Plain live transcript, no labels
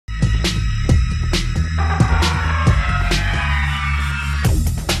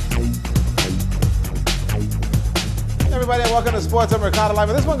welcome to Sports on Mercado Live.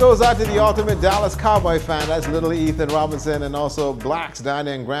 And this one goes out to the ultimate Dallas Cowboy fan. That's little Ethan Robinson, and also Blacks down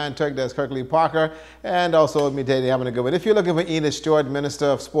there in Grand Turk. That's Kirkley Parker. And also, let me tell you, having a good one. If you're looking for Ina Stewart, Minister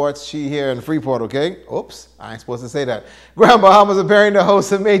of Sports, she here in Freeport, okay? Oops, I ain't supposed to say that. Grand Bahamas are preparing to host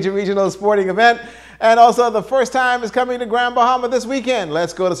a major regional sporting event. And also, the first time is coming to Grand Bahama this weekend.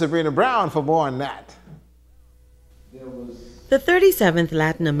 Let's go to Sabrina Brown for more on that. The 37th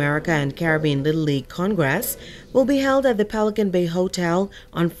Latin America and Caribbean Little League Congress will be held at the Pelican Bay Hotel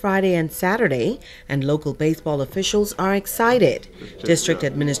on Friday and Saturday, and local baseball officials are excited. District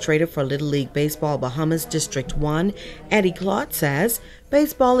Administrator for Little League Baseball Bahamas District 1, Eddie Claude, says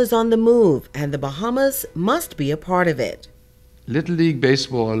baseball is on the move and the Bahamas must be a part of it. Little League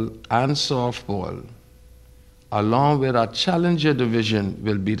Baseball and softball, along with our Challenger Division,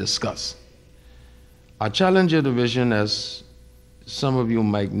 will be discussed. Our Challenger Division, as some of you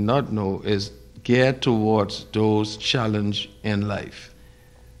might not know, is geared towards those challenged in life.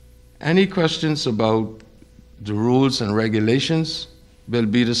 Any questions about the rules and regulations will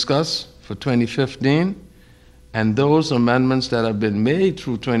be discussed for 2015, and those amendments that have been made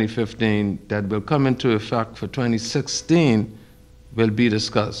through 2015 that will come into effect for 2016 will be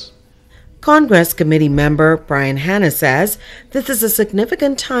discussed. Congress Committee member Brian Hanna says this is a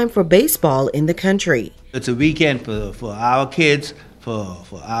significant time for baseball in the country. It's a weekend for our kids, for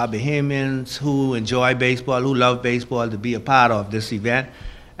our Bahamians who enjoy baseball, who love baseball, to be a part of this event.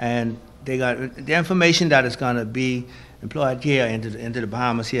 And they got the information that is going to be employed here into the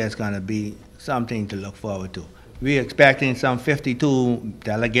Bahamas here is going to be something to look forward to. We're expecting some 52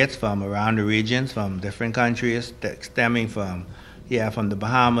 delegates from around the regions, from different countries, stemming from the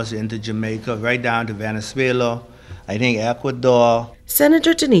Bahamas into Jamaica, right down to Venezuela, I think Ecuador.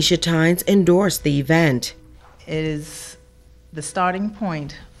 Senator Tanisha Tynes endorsed the event. It is the starting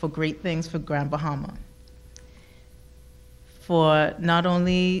point for great things for Grand Bahama. For not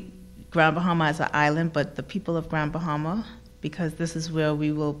only Grand Bahama as an island, but the people of Grand Bahama, because this is where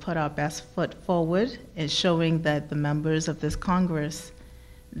we will put our best foot forward in showing that the members of this Congress,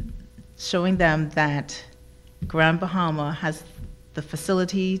 showing them that Grand Bahama has the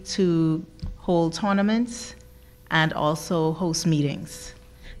facility to hold tournaments and also host meetings.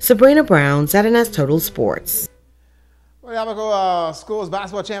 Sabrina Brown, ZNS Total Sports. Well, the Abaco Schools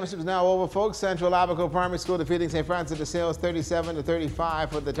Basketball Championship is now over, folks. Central Abaco Primary School defeating St. Francis de Sales 37-35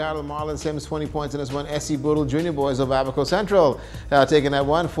 for the title. Marlon Sims 20 points in this one. SC Boodle Junior Boys of Abaco Central taking that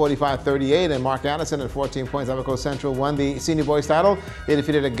one 45-38, and Mark Anderson at 14 points. Abaco Central won the senior boys title. They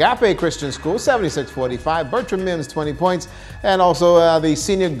defeated Agape Christian School 76-45. Bertram Mims 20 points, and also the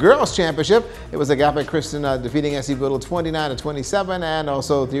senior girls championship. It was Agape Christian defeating SC Boodle 29-27, and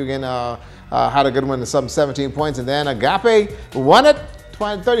also again had a good one, some 17 points, and then Agape won it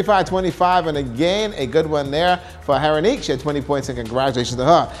 35-25, and again a good one there for Haranique. She had 20 points, and congratulations to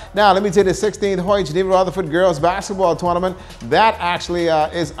her. Now let me tell you, the 16th Hoyt Geneva Rutherford Girls Basketball Tournament, that actually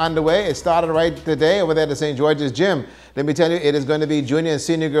is underway. It started right today over there at the St. George's Gym. Let me tell you, it is going to be junior and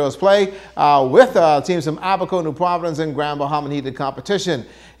senior girls play with teams from Abaco, New Providence, and Grand Bahama heated competition.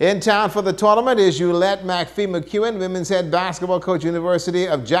 In town for the tournament is Julette McPhee McEwen, women's head basketball coach, University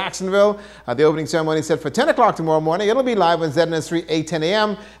of Jacksonville. The opening ceremony is set for 10 o'clock tomorrow morning. It'll be live on ZNS 3, 8-10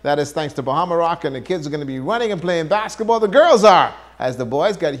 a.m. That is thanks to Bahama Rock, and the kids are going to be running and playing basketball. The girls are, as the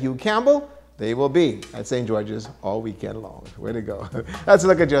boys got Hugh Campbell. They will be at St. George's all weekend long. Way to go. That's a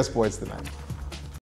look at your sports tonight.